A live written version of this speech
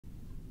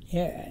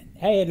Yeah,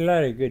 I had a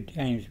lot of good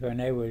times when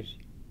I was,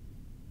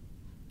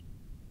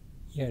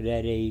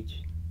 that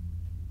age,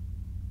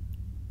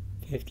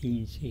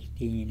 15,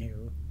 16,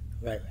 or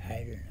what, I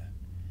don't know.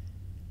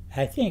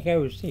 I think I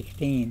was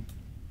 16.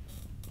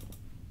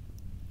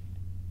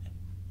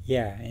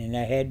 Yeah, and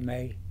I had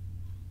my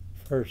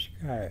first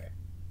car,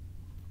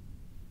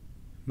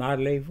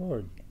 Model A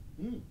Ford.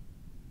 Mm.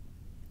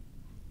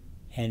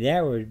 And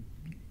that was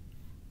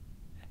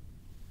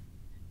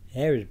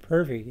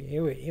perfect.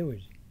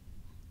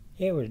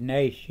 It was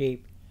nice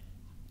shape.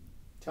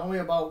 Tell me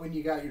about when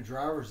you got your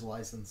driver's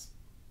license.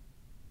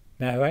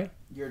 Now what?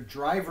 Your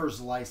driver's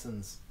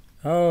license.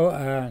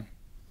 Oh,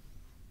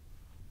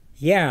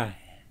 yeah.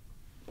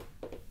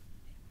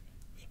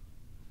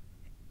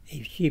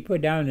 She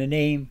put down the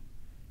name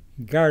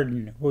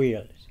Garden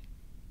Wheels,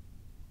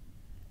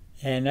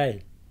 and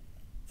I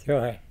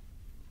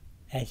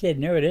said,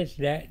 no, that's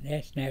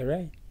not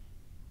right.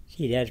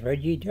 See, that's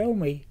what you told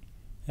me.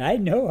 I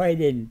know I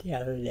didn't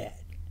tell her that,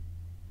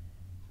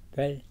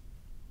 but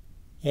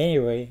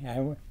anyway,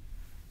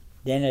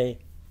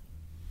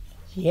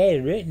 she had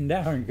it written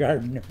down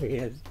Garden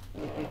Wheels.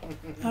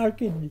 How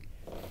could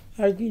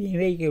you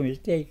make a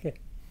mistake?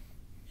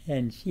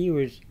 And she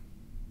was,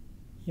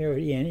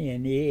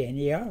 in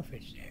the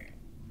office there,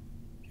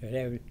 so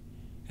that was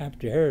up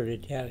to her to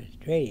tell it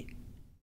straight.